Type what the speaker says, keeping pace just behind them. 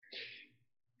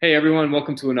Hey everyone,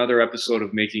 welcome to another episode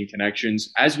of Making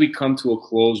Connections. As we come to a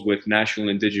close with National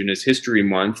Indigenous History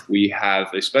Month, we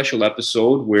have a special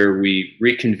episode where we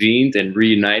reconvened and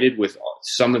reunited with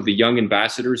some of the young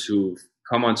ambassadors who've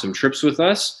come on some trips with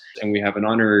us. And we have an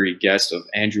honorary guest of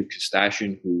Andrew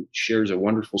Kostasian who shares a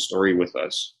wonderful story with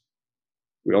us.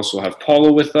 We also have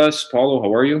Paulo with us. Paulo,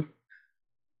 how are you?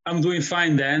 I'm doing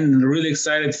fine, Dan. Really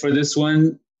excited for this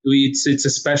one. It's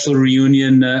a special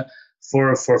reunion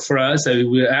for us.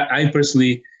 I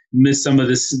personally miss some of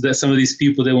these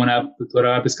people that went up to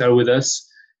Pescar with us.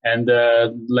 And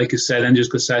like you said, Andrew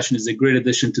Kostasian is a great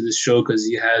addition to this show because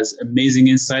he has amazing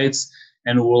insights,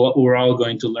 and we're all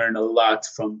going to learn a lot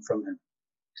from him.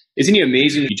 Isn't he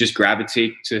amazing? You just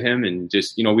gravitate to him and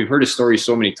just, we've heard his story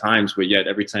so many times, but yet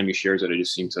every time he shares it, I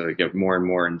just seem to get more and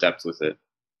more in depth with it.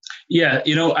 Yeah,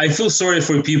 I feel sorry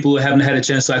for people who haven't had a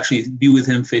chance to actually be with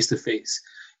him face to face.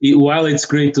 While it's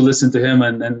great to listen to him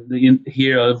and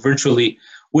hear virtually,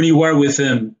 when you are with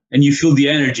him and you feel the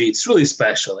energy, it's really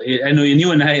special. I know, and you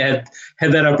and I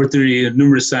had that opportunity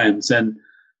numerous times, and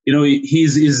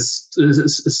he's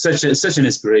such an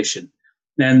inspiration,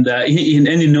 and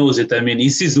he knows it. I mean,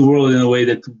 he sees the world in a way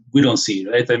that we don't see,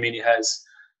 right? I mean, he has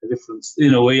a different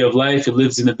way of life. He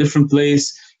lives in a different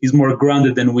place. He's more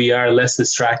grounded than we are, less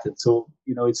distracted. So,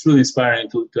 it's really inspiring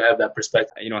to have that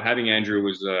perspective. Having Andrew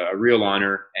was a real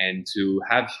honor, and to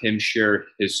have him share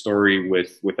his story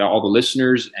with all the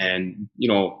listeners, and,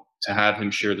 to have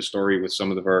him share the story with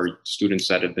some of our students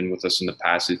that have been with us in the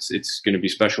past, it's going to be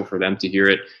special for them to hear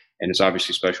it. And it's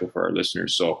obviously special for our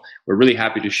listeners. So we're really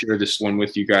happy to share this one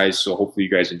with you guys. So hopefully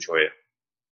you guys enjoy it.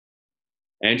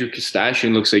 Andrew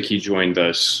Kostasian looks like he joined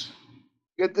us.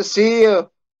 Good to see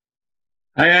you.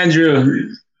 Hi, Andrew.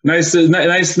 Nice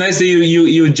that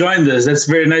you joined us. That's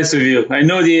very nice of you. I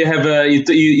know that you have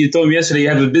you told me yesterday you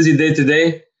have a busy day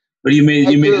today, but you made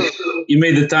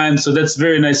the time. So that's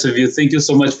very nice of you. Thank you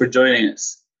so much for joining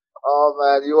us. Oh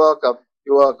man, you're welcome.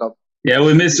 You're welcome. Yeah,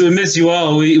 we miss you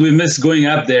all. We miss going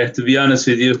up there, to be honest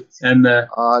with you. And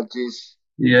oh jeez.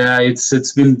 Yeah,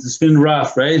 it's been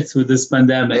rough, right, with this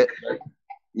pandemic.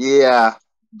 Yeah,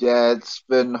 it's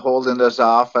been holding us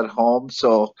off at home.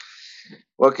 So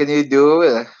what can you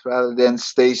do rather than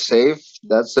stay safe?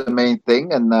 That's the main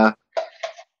thing. And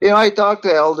I talked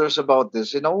to elders about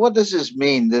this. What does this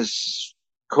mean? This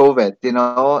COVID,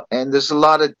 and there's a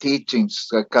lot of teachings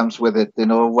that comes with it.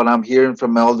 What I'm hearing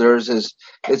from elders is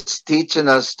it's teaching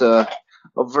us to,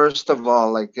 first of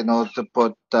all, to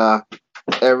put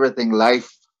everything, life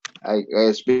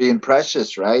as being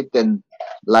precious, right? And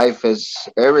life is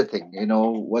everything,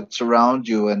 what's around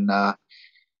you. And,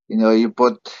 you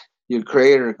put your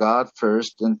creator, God,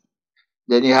 first, and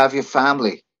then you have your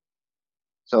family.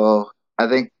 So I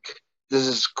think this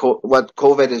is what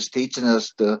COVID is teaching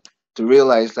us to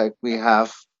realize, like we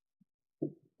have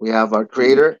our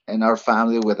creator and our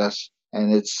family with us,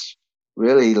 and it's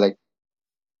really like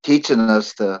teaching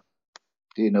us to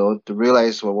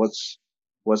realize what's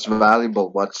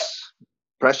valuable, what's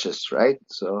precious, right?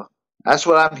 So that's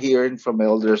what I'm hearing from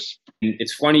elders.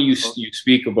 It's funny you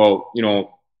speak about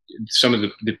some of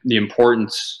the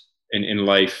importance in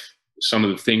life, some of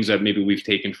the things that maybe we've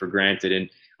taken for granted, and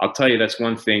I'll tell you that's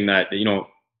one thing that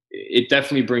it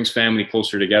definitely brings family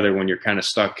closer together when you're kind of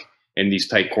stuck in these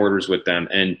tight quarters with them.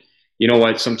 And you know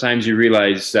what? Sometimes you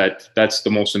realize that that's the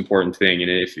most important thing. And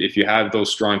if you have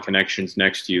those strong connections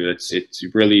next to you, it's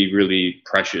really, really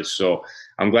precious. So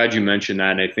I'm glad you mentioned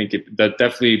that. And I think that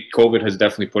definitely COVID has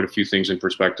definitely put a few things in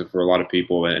perspective for a lot of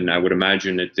people. And I would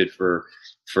imagine it did for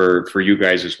you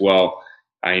guys as well.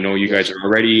 I know you guys are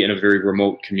already in a very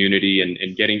remote community,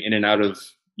 and getting in and out of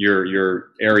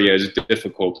your area is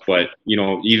difficult, but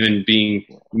even being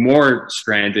more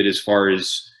stranded as far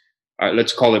as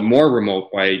let's call it more remote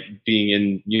by being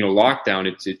in lockdown,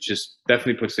 it just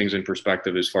definitely puts things in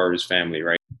perspective as far as family,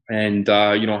 right? And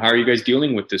how are you guys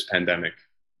dealing with this pandemic?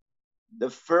 The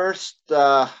first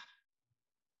I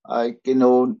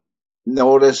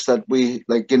noticed that we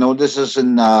this is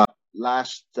in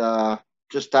last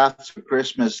just after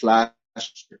Christmas last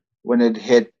year when it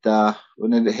hit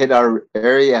our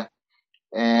area,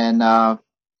 and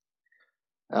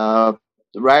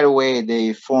right away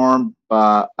they formed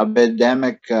a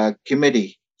pandemic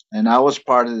committee, and I was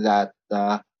part of that.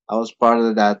 That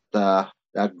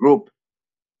group,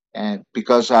 and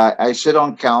because I sit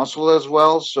on council as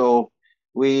well, so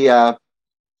we had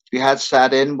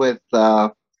sat in with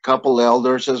a couple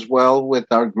elders as well with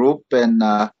our group, and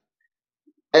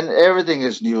everything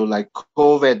is new, like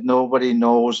COVID. Nobody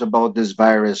knows about this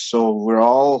virus, so we're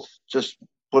all just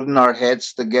putting our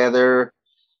heads together.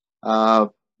 Uh,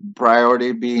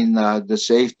 Priority being the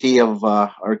safety of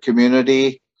our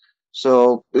community,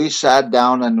 So we sat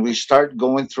down and we start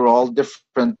going through all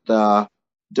different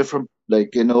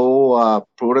like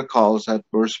protocols that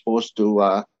we're supposed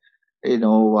to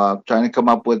trying to come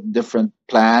up with different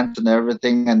plans and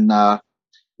everything. And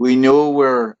we knew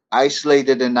we're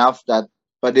isolated enough that,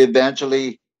 but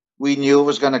eventually we knew it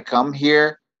was going to come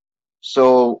here.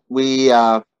 So we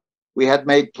had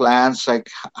made plans like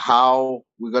how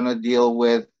we're going to deal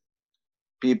with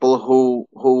people who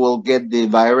will get the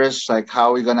virus, like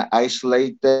how we're going to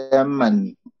isolate them.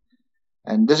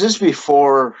 And this is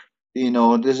before,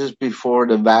 this is before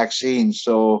the vaccine.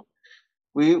 So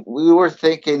we were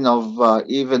thinking of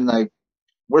even like,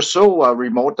 we're so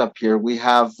remote up here. We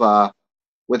have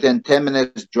within 10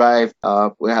 minutes drive.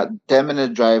 We had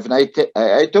 10-minute drive, and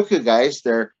I took you guys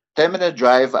there. 10-minute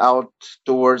drive out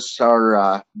towards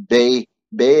our bay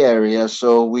area.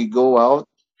 So we go out,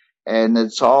 and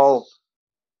it's all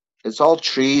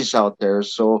trees out there.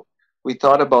 So we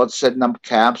thought about setting up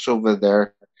camps over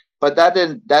there, but that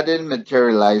didn't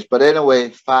materialize. But anyway,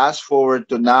 fast forward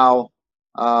to now.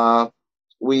 Uh,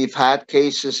 we've had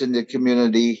cases in the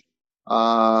community.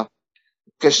 Uh,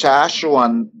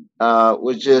 Kasashuan,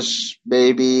 which is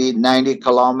maybe 90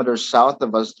 kilometers south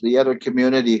of us, the other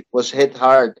community was hit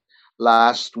hard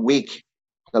last week.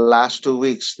 The last 2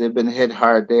 weeks, they've been hit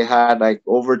hard. They had like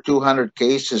over 200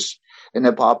 cases in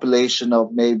a population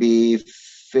of maybe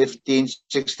 15,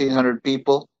 1,600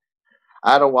 people.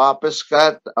 Out of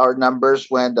Wapiskat, our numbers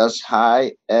went as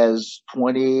high as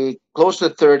 20, close to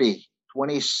 30,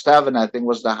 27, I think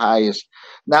was the highest.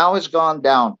 Now it's gone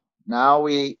down. Now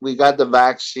we got the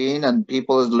vaccine, and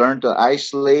people has learned to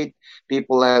isolate.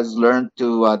 People has learned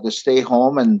to stay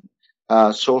home and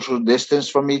social distance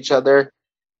from each other.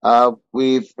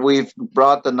 We've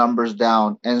brought the numbers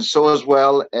down, and so as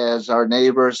well as our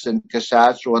neighbors in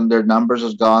Saskatchewan, their numbers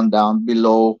has gone down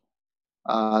below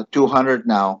 200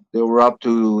 now. They were up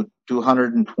to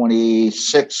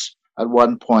 226 at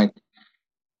one point,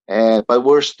 but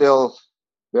we're still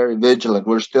very vigilant.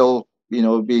 We're still,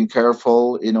 being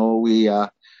careful.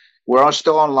 We're all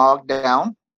still on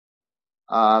lockdown.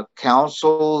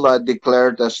 Council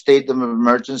declared a state of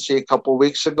emergency a couple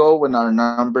weeks ago when our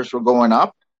numbers were going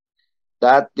up.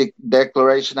 That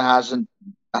declaration hasn't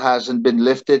been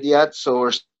lifted yet, so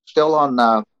we're still on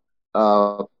a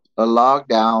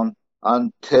lockdown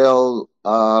until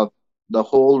the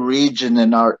whole region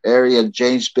in our area,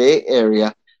 James Bay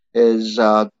area, is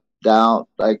down,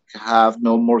 like have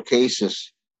no more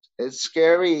cases. It's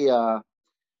scary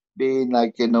being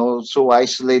like so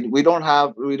isolated. We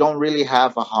don't really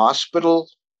have a hospital,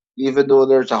 even though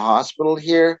there's a hospital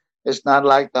here. It's not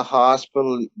like the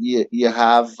hospital you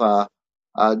have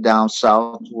down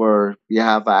south where you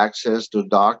have access to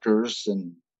doctors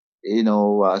and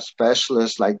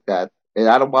specialists like that. In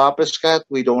Wapiskat,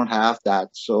 we don't have that.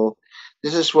 So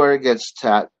this is where it gets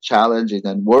challenging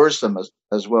and worrisome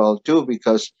as well too,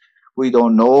 because we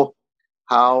don't know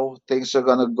how things are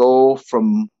going to go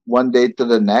from one day to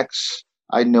the next.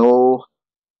 I know,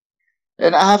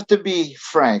 and I have to be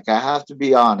frank, I have to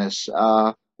be honest.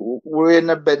 We're in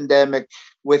a pandemic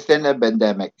within a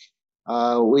pandemic.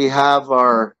 We have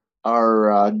our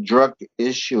drug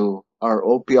issue, our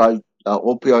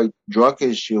opioid drug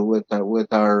issue with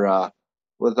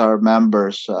our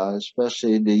members,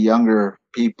 especially the younger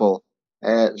people.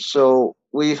 So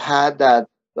we've had that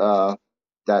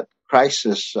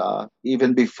crisis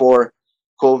even before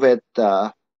COVID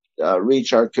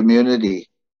reached our community.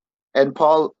 And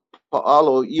Paulo,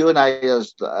 you and I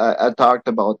talked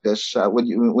about this when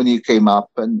you came up,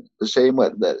 and the same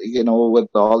with with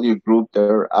all your group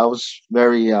there. I was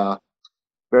very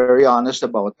honest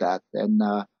about that, and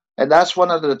that's one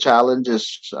of the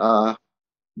challenges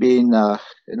being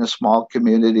in a small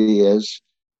community is.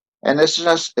 And it's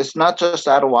not just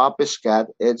out of Wapiskat,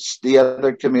 it's the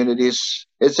other communities.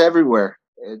 It's everywhere.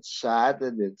 It's sad,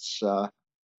 and it's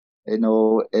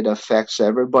it affects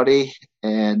everybody.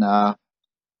 And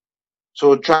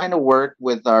so trying to work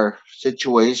with our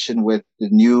situation with the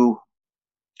new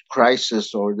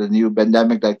crisis or the new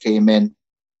pandemic that came in,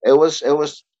 it was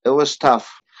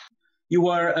tough. You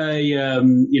are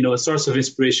a source of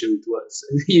inspiration to us.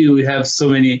 You have so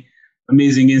many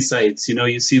amazing insights.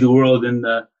 You see the world in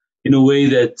a way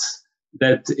that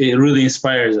it really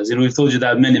inspires us. We've told you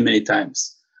that many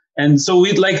times. And so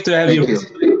we'd like to have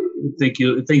Thank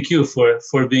you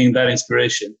for being that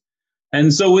inspiration.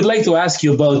 And so we'd like to ask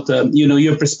you about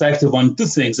your perspective on two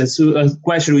things. It's a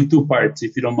question with two parts,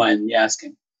 if you don't mind me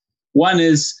asking. One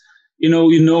is,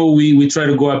 we try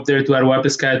to go up there to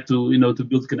Wapiskat to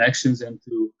build connections and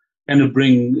to kind of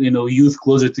bring youth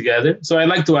closer together. So I'd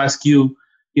like to ask you,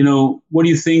 what do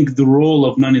you think the role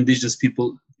of non-Indigenous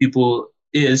people people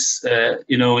is,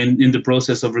 in the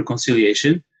process of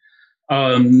reconciliation.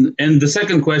 And the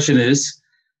second question is,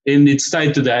 and it's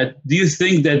tied to that, do you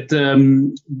think that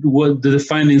what the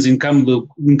findings in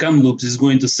Kamloops is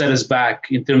going to set us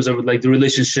back in terms of like the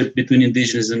relationship between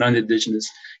indigenous and non-indigenous?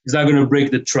 Is that going to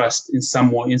break the trust in some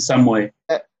way?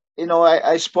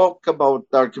 I spoke about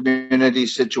our community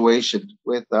situation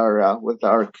with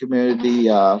our community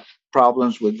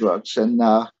problems with drugs, and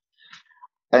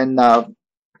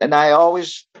I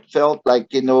always felt like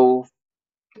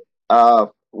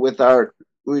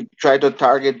we try to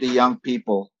target the young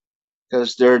people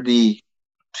because they're the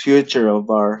future of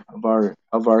our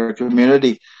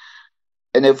community,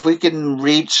 and if we can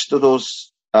reach to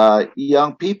those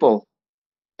young people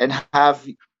and have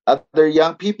other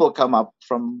young people come up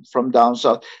from down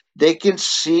south, they can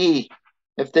see,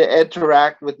 if they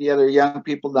interact with the other young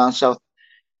people down south,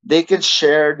 they can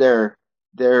share their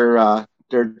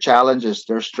challenges,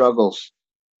 their struggles.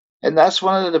 And that's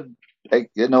one of the,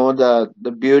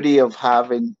 the beauty of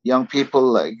having young people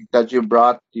like that you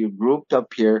grouped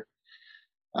up here,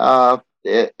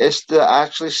 is to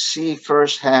actually see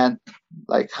firsthand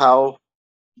like how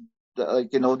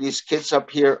these kids up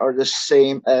here are the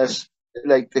same as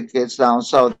like the kids down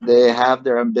south. They have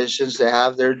their ambitions, they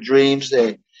have their dreams.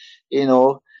 You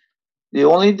know, the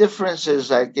only difference is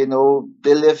they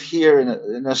live here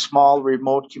in a small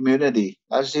remote community.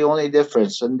 That's the only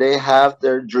difference, and they have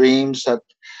their dreams that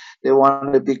they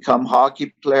want to become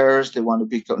hockey players. They want to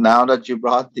become. Now that you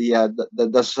brought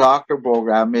the soccer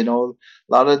program, a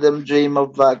lot of them dream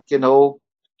of I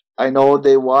know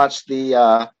they watch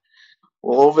well,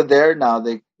 over there now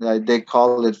they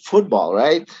call it football,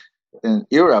 right? In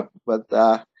Europe, but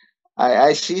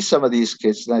I see some of these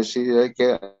kids and I see like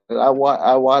I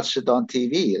watch it on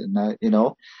TV, and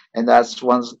and that's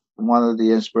one of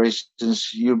the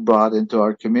inspirations you brought into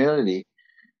our community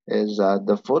is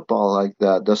the football, like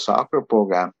the soccer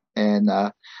program, and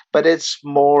but it's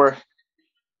more,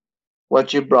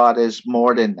 what you brought is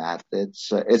more than that.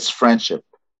 It's friendship.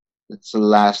 It's the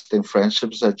lasting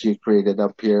friendships that you created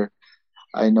up here.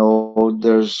 I know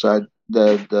there's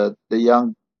the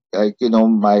young,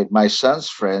 like my son's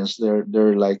friends.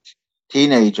 They're like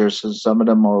teenagers, and some of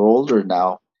them are older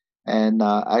now, and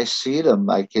I see them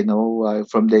like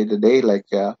from day to day, like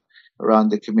around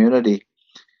the community,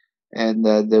 and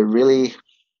they're really,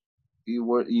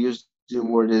 you used the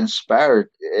word inspired.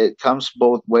 It comes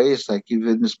both ways. Like you've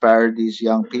inspired these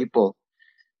young people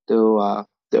to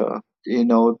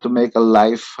to make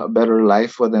a better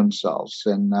life for themselves,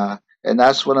 and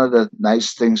that's one of the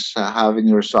nice things, having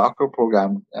your soccer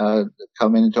program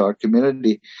coming into our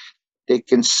community. They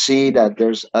can see that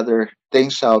there's other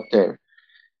things out there,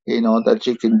 that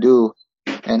you can do,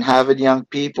 and having young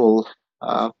people,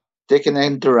 they can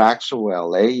interact so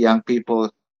well. Young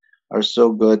people are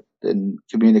so good in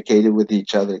communicating with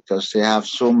each other because they have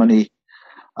so many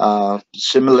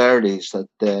similarities,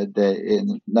 that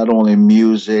in not only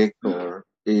music or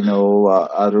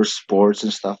other sports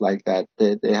and stuff like that.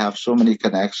 They have so many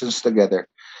connections together.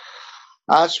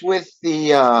 As with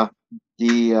the uh,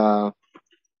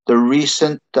 the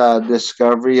recent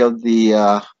discovery of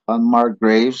the unmarked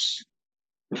graves,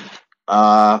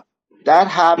 uh, that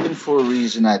happened for a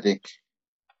reason. I think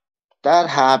that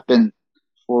happened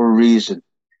for a reason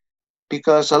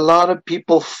because a lot of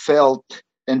people felt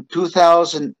in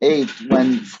 2008,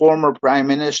 when former Prime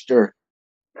Minister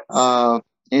uh,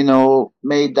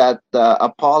 made that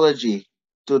apology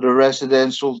to the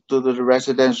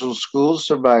residential school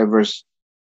survivors.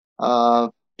 Uh,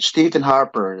 Stephen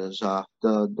Harper is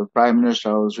the prime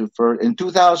minister I was referred in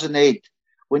 2008,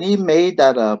 when he made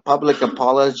that public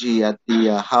apology at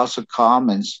the House of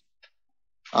Commons.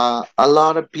 A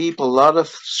lot of people, a lot of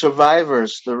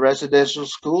survivors, the residential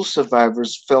school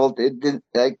survivors, felt it didn't,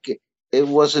 like it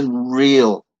wasn't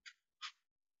real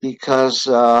because,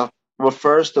 well,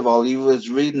 first of all, he was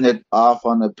reading it off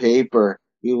on the paper.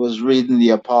 He was reading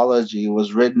the apology. It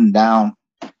was written down.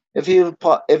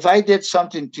 If I did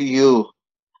something to you,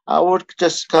 I would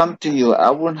just come to you. I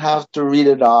wouldn't have to read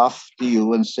it off to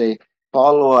you and say,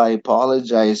 Paulo, I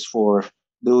apologize for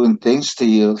doing things to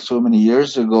you so many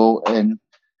years ago, and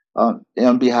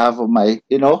on behalf of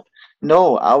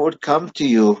no, I would come to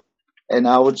you and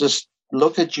I would just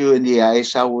look at you in the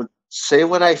eyes. I would say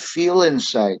what I feel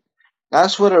inside.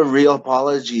 That's what a real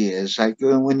apology is. Like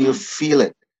when you feel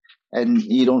it and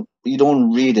you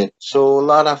don't read it. So a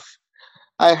lot of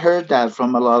I heard that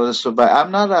from a lot of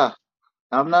survivors.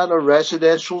 I'm not a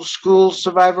residential school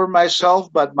survivor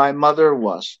myself, but my mother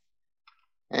was,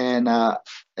 and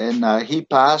and he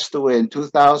passed away in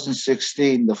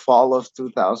 2016, the fall of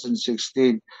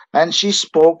 2016. And she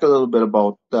spoke a little bit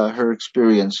about her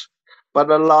experience, but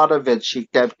a lot of it she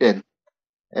kept in,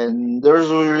 and there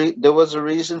was a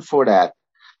reason for that.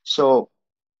 So,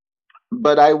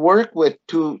 but I work with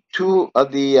two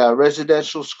of the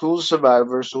residential school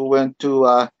survivors who went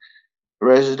to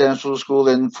residential school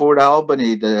in Fort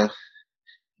Albany, the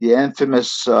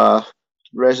infamous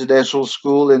residential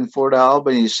school in Fort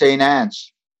Albany, St.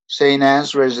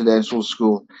 Anne's Residential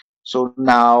School. So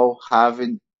now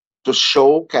having to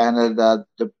show Canada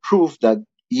the proof that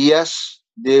yes,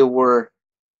 there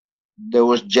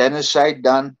was genocide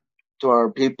done to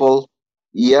our people.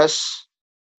 Yes,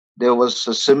 there was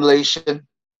assimilation,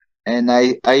 and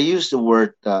I use the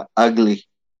word ugly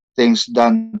things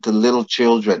done to little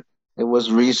children. It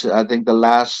was recent. I think the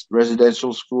last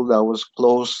residential school that was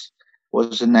closed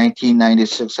was in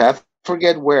 1996. I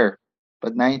forget where,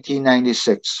 but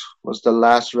 1996 was the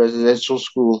last residential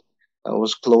school that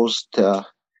was closed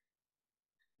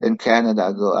in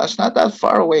Canada. That's not that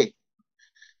far away.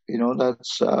 You know,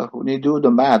 that's when you do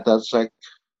the math, that's like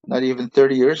not even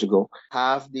 30 years ago.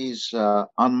 Have these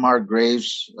unmarked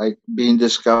graves like being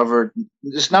discovered.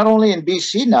 It's not only in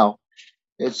BC now,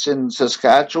 it's in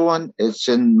Saskatchewan, it's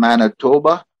in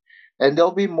Manitoba, and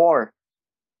there'll be more.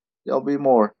 There'll be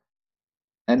more.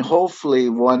 And hopefully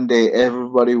one day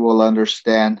everybody will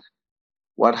understand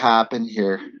what happened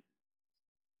here.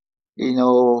 You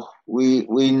know,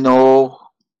 we know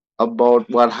about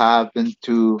what happened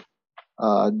to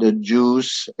the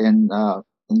Jews in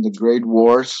the Great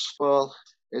Wars. Well,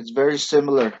 it's very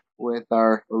similar with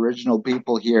our original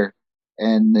people here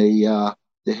and the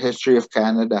history of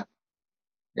Canada.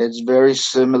 It's very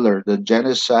similar. The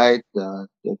genocide, the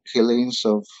killings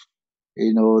of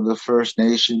the First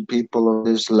Nation people of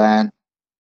this land.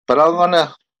 But I'm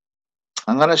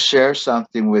gonna share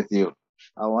something with you.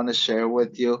 I want to share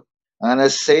with you. I'm gonna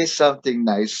say something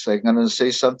nice. I'm gonna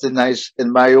say something nice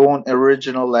in my own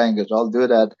original language. I'll do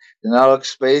that, and I'll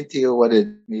explain to you what it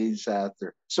means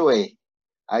after. So,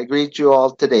 I greet you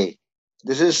all today.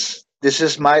 This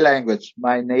is my language,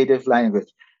 my native language,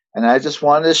 and I just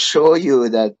want to show you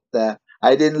that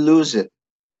I didn't lose it.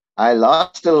 I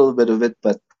lost a little bit of it,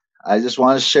 but I just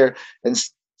want to share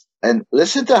and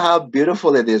listen to how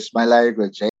beautiful it is. My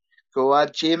language.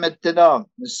 Kuachimet tinong,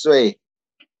 Misway,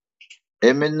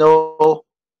 Emino,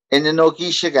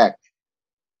 Ininoki.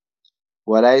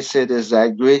 What I said is I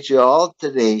greet you all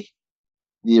today,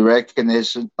 the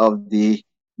recognition of the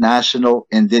National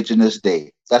Indigenous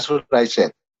Day. That's what I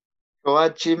said.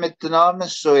 Kuachimet tinong,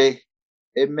 Misway,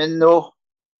 Emino,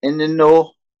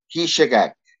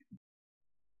 Ininoki.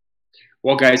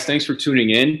 Well, guys, thanks for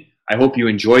tuning in. I hope you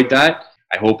enjoyed that.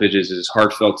 I hope it is as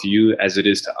heartfelt to you as it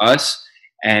is to us.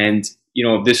 And,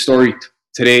 this story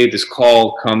today, this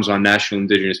call comes on National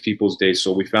Indigenous Peoples Day.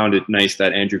 So we found it nice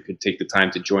that Andrew could take the time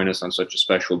to join us on such a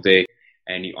special day.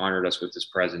 And he honored us with his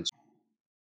presence.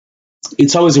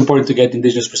 It's always important to get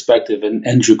Indigenous perspective. And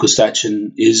Andrew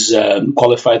Kostachin is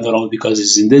qualified not only because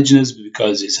he's Indigenous, but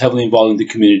because he's heavily involved in the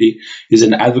community. He's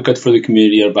an advocate for the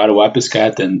community of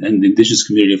Attawapiskat and the Indigenous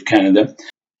community of Canada.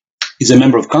 He's a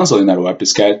member of council in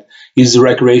Attawapiskat. He's the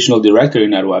recreational director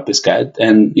in Attawapiskat,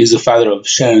 and he's the father of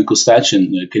Shannon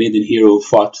Kostachin, a Canadian hero who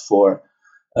fought for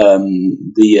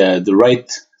the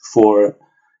right for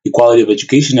equality of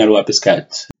education in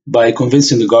Attawapiskat by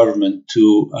convincing the government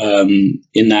to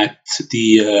enact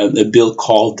a bill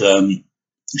called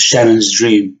Shannon's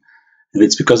Dream. And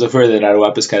it's because of her that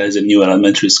Attawapiskat has a new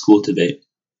elementary school today.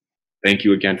 Thank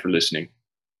you again for listening.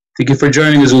 Thank you for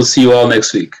joining us. We'll see you all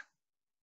next week.